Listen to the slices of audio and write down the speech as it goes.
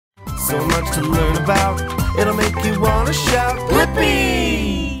so much to learn about. It'll make you wanna shout,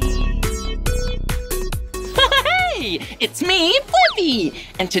 Blippi! Hey, it's me, Blippi!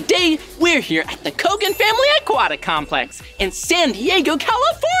 And today we're here at the Kogan Family Aquatic Complex in San Diego,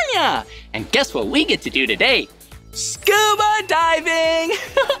 California. And guess what we get to do today? Scuba diving!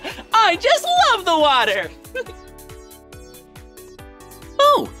 I just love the water!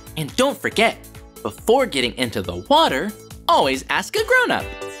 Oh, and don't forget, before getting into the water, always ask a grown-up.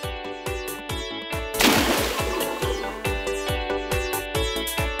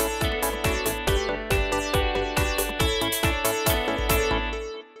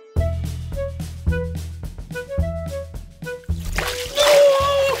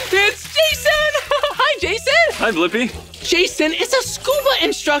 It's Jason! Hi, Jason! Hi, Blippi. Jason is a scuba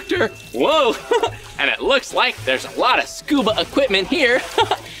instructor. Whoa! And it looks like there's a lot of scuba equipment here.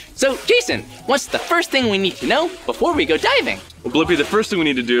 So, Jason, what's the first thing we need to know before we go diving? Well, Blippi, the first thing we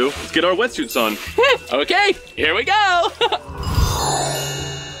need to do is get our wetsuits on. Okay, here we go.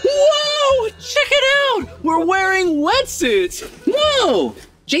 Whoa! Check it out! We're wearing wetsuits. Whoa!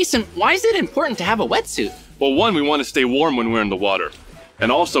 Jason, why is it important to have a wetsuit? Well, one, we want to stay warm when we're in the water.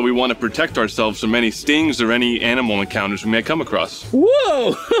 And also, we want to protect ourselves from any stings or any animal encounters we may come across.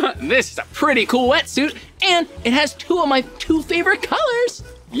 Whoa! This is a pretty cool wetsuit, and it has two of my favorite colors.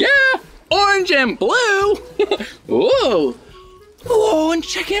 Yeah, orange and blue. Whoa! Whoa, and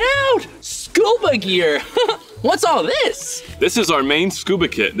check it out! Scuba gear. What's all this? This is our main scuba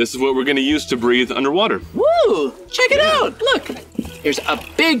kit. This is what we're going to use to breathe underwater. Woo! Check it out. Look, there's a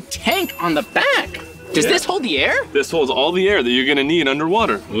big tank on the back. Does this hold the air? This holds all the air that you're going to need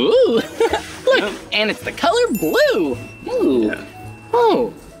underwater. Ooh! Look, and it's the color blue. Ooh. Yeah.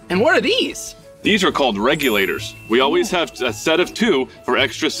 Oh, and what are these? These are called regulators. We always have a set of 2 for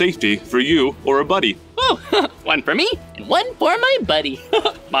extra safety for you or a buddy. Oh, one for me and one for my buddy.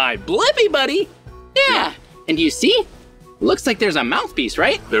 My Blippi buddy. Yeah, and you see? Looks like there's a mouthpiece,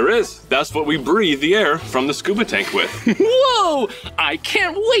 right? There is. That's what we breathe the air from the scuba tank with. Whoa! I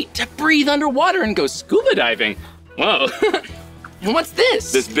can't wait to breathe underwater and go scuba diving. Whoa. And what's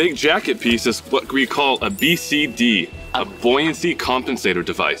this? This big jacket piece is what we call a BCD, a buoyancy compensator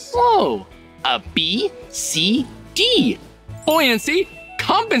device. Whoa, a BCD, buoyancy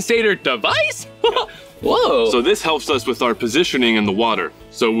compensator device? Whoa. So this helps us with our positioning in the water.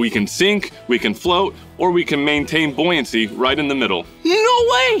 So we can sink, we can float, or we can maintain buoyancy right in the middle. No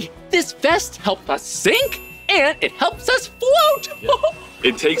way! This vest helps us sink and it helps us float.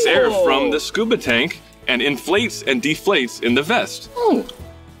 It takes air from the scuba tank and inflates and deflates in the vest. Oh.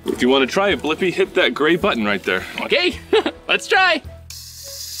 If you want to try it, Blippi, hit that gray button right there. Okay, let's try.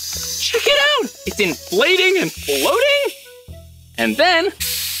 Check it out! It's inflating and floating. And then,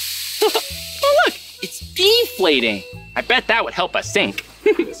 oh look, it's deflating. I bet that would help us sink.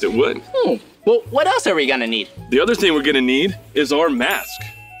 Yes, it would. Oh, well, what else are we gonna need? The other thing we're gonna need is our mask.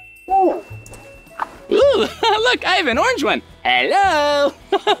 Ooh, look, I have an orange one. Hello.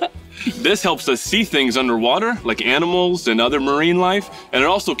 This helps us see things underwater, like animals and other marine life, and it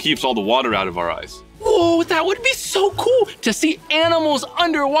also keeps all the water out of our eyes. Oh, that would be so cool to see animals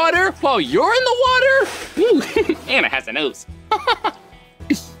underwater while you're in the water. Ooh, and it has a nose.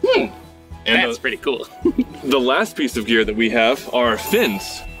 That's pretty cool. The last piece of gear that we have are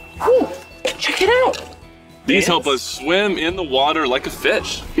fins. Ooh, check it out. These help us swim in the water like a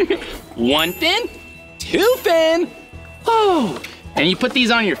fish. One fin, two fin. Oh, and you put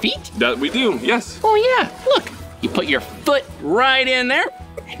these on your feet? That we do, yes. Oh yeah, look. You put your foot right in there,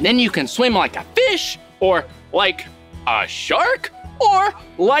 and then you can swim like a fish, or like a shark, or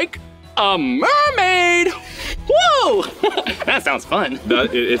like a mermaid. Whoa, that sounds fun.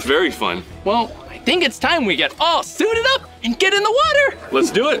 It's very fun. Well, I think it's time we get all suited up and get in the water.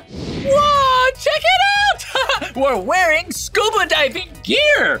 Let's do it. Whoa, check it out. We're wearing scuba diving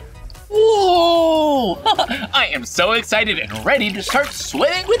gear. Whoa! I am so excited and ready to start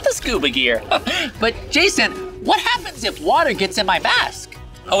swimming with the scuba gear. But Jason, what happens if water gets in my mask?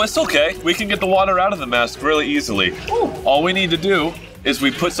 Oh, it's okay. We can get the water out of the mask really easily. Ooh. All we need to do is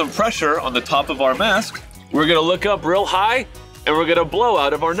we put some pressure on the top of our mask. We're gonna look up real high and we're gonna blow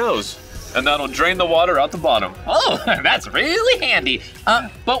out of our nose. And that'll drain the water out the bottom. Oh, that's really handy.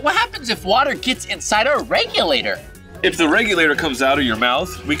 But what happens if water gets inside our regulator? If the regulator comes out of your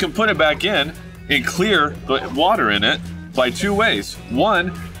mouth, we can put it back in and clear the water in it by 2 ways.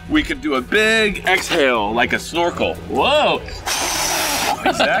 One, we can do a big exhale like a snorkel. Whoa.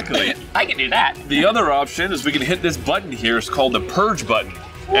 Exactly. I can do that. The other option is we can hit this button here. It's called the purge button.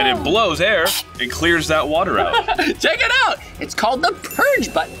 And it blows air and clears that water out. Check it out. It's called the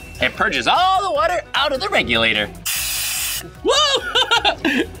purge button. It purges all the water out of the regulator. Whoa!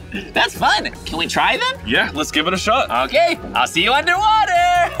 That's fun. Can we try them? Yeah, let's give it a shot. Okay, I'll see you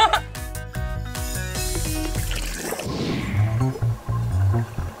underwater.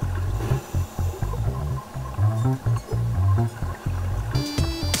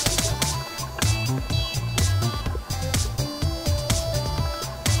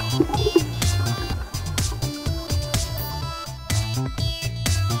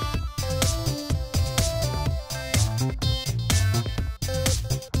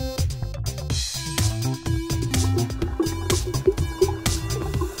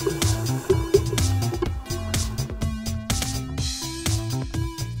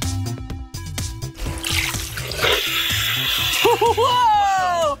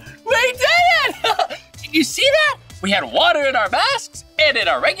 Whoa! We did it! Did you see that? We had water in our masks and in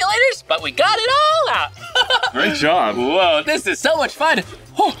our regulators, but we got it all out. Great job. Whoa, this is so much fun.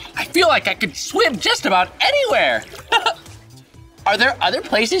 Oh, I feel like I could swim just about anywhere. Are there other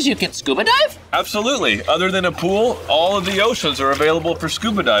places you can scuba dive? Absolutely. Other than a pool, all of the oceans are available for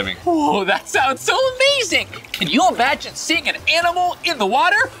scuba diving. Oh, that sounds so amazing. Can you imagine seeing an animal in the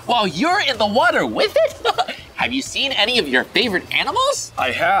water while you're in the water with it? Have you seen any of your favorite animals?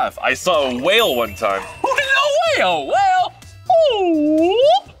 I have. I saw a whale one time. Oh, no way, a whale. Oh,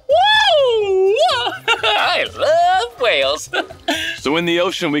 whoa. I love whales. So in the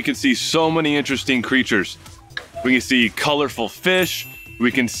ocean, we can see so many interesting creatures. We can see colorful fish.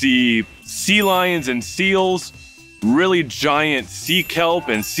 We can see sea lions and seals, really giant sea kelp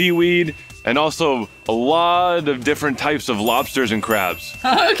and seaweed, and also a lot of different types of lobsters and crabs.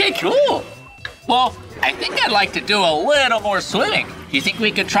 Okay, cool. Well, I think I'd like to do a little more swimming. You think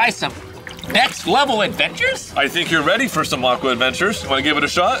we could try some next level adventures? I think you're ready for some aqua adventures. Want to give it a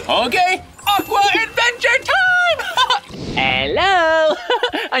shot? Okay, aqua adventure time! Hello!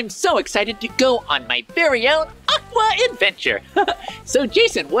 I'm so excited to go on my very own aqua adventure. So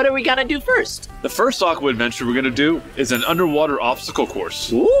Jason, what are we gonna do first? The first aqua adventure we're gonna do is an underwater obstacle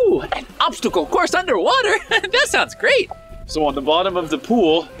course. Ooh, an obstacle course underwater? That sounds great. So on the bottom of the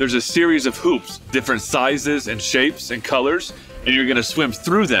pool, there's a series of hoops, different sizes and shapes and colors, and you're gonna swim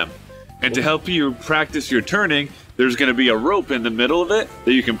through them. And to help you practice your turning, there's gonna be a rope in the middle of it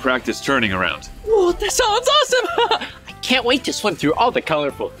that you can practice turning around. Whoa, that sounds awesome! I can't wait to swim through all the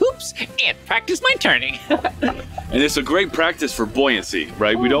colorful hoops and practice my turning. And it's a great practice for buoyancy,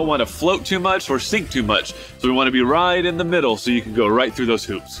 right? We don't want to float too much or sink too much. So we want to be right in the middle so you can go right through those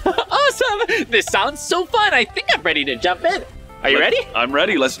hoops. Awesome! This sounds so fun. I think I'm ready to jump in. Are you ready? I'm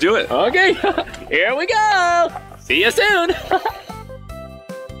ready. Let's do it. Okay, here we go. See you soon.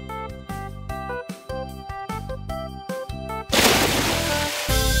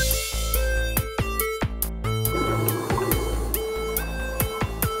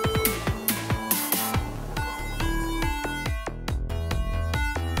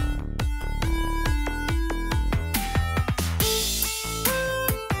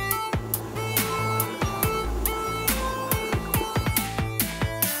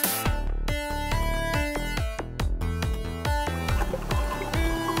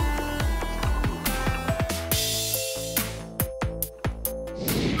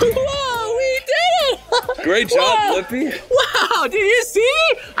 Great job, Blippi. Wow, did you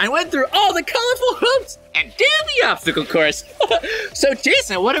see? I went through all the colorful hoops and did the obstacle course. So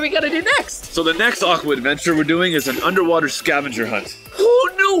Jason, what are we gonna do next? So the next aqua adventure we're doing is an underwater scavenger hunt. Oh,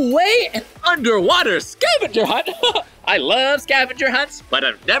 no way, an underwater scavenger hunt. I love scavenger hunts, but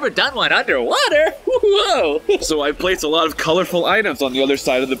I've never done one underwater. Whoa. So I placed a lot of colorful items on the other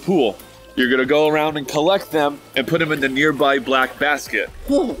side of the pool. You're gonna go around and collect them and put them in the nearby black basket.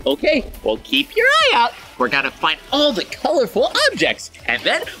 Oh, okay, well keep your eye out. We're gonna find all the colorful objects, and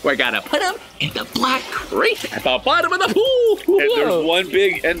then we're gonna put them in the black crate at the bottom of the pool. And there's one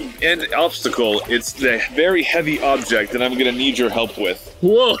big end obstacle. It's the very heavy object that I'm gonna need your help with.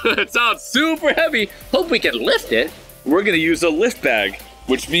 Whoa, that sounds super heavy. Hope we can lift it. We're gonna use a lift bag,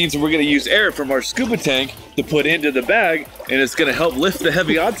 which means we're gonna use air from our scuba tank to put into the bag, and it's gonna help lift the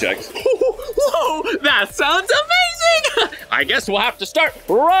heavy object. Whoa, that sounds amazing. I guess we'll have to start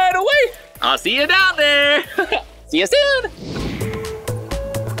right away. I'll see you down there. See you soon.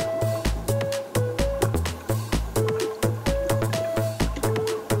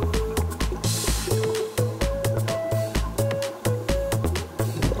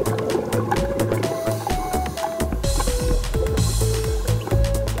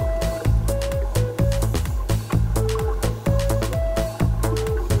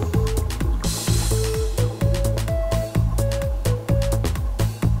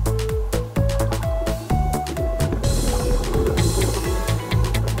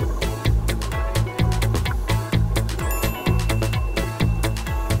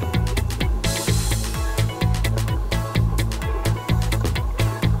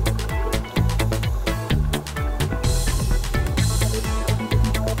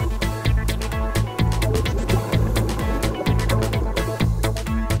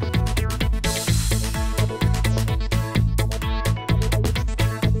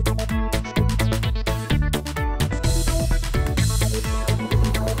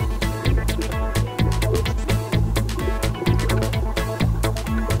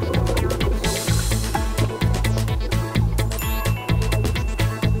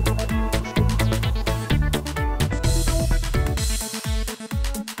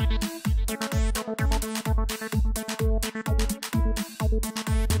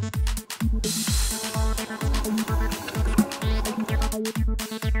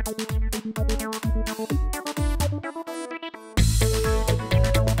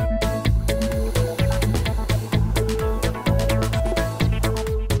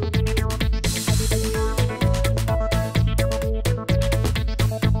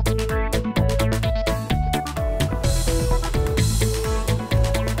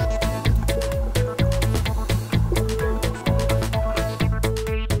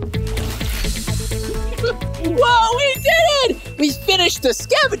 finished the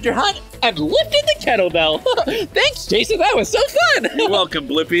scavenger hunt and lifted the kettlebell. Thanks, Jason. That was so fun. You're welcome,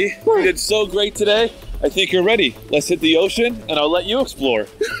 Blippi. You did so great today. I think you're ready. Let's hit the ocean, and I'll let you explore.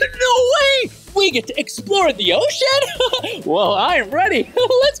 No way! We get to explore the ocean? Well, I'm ready.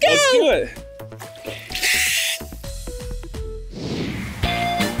 Let's go. Let's do it.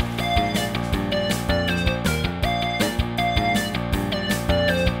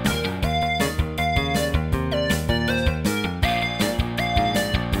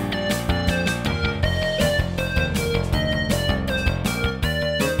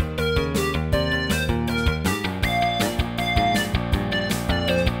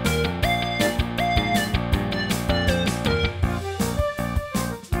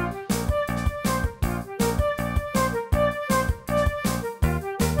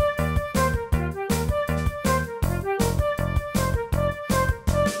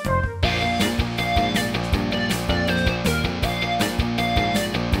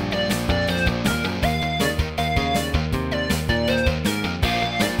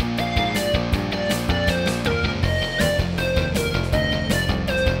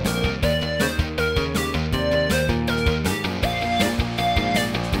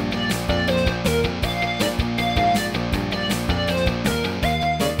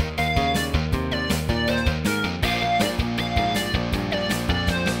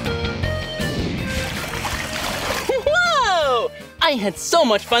 I had so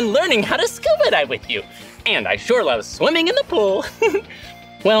much fun learning how to scuba dive with you, and I sure love swimming in the pool.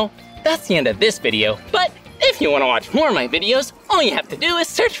 Well, that's the end of this video, but if you want to watch more of my videos, all you have to do is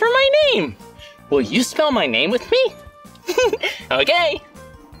search for my name. Will you spell my name with me? Okay.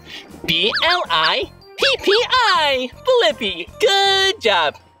 B-L-I-P-P-I, Blippi. Good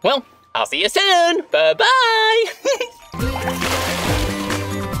job. Well, I'll see you soon. Bye-bye.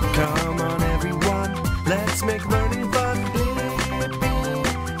 Come on, everyone, let's make learning fun.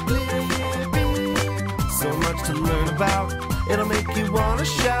 So much to learn about, it'll make you want to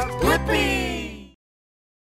shout.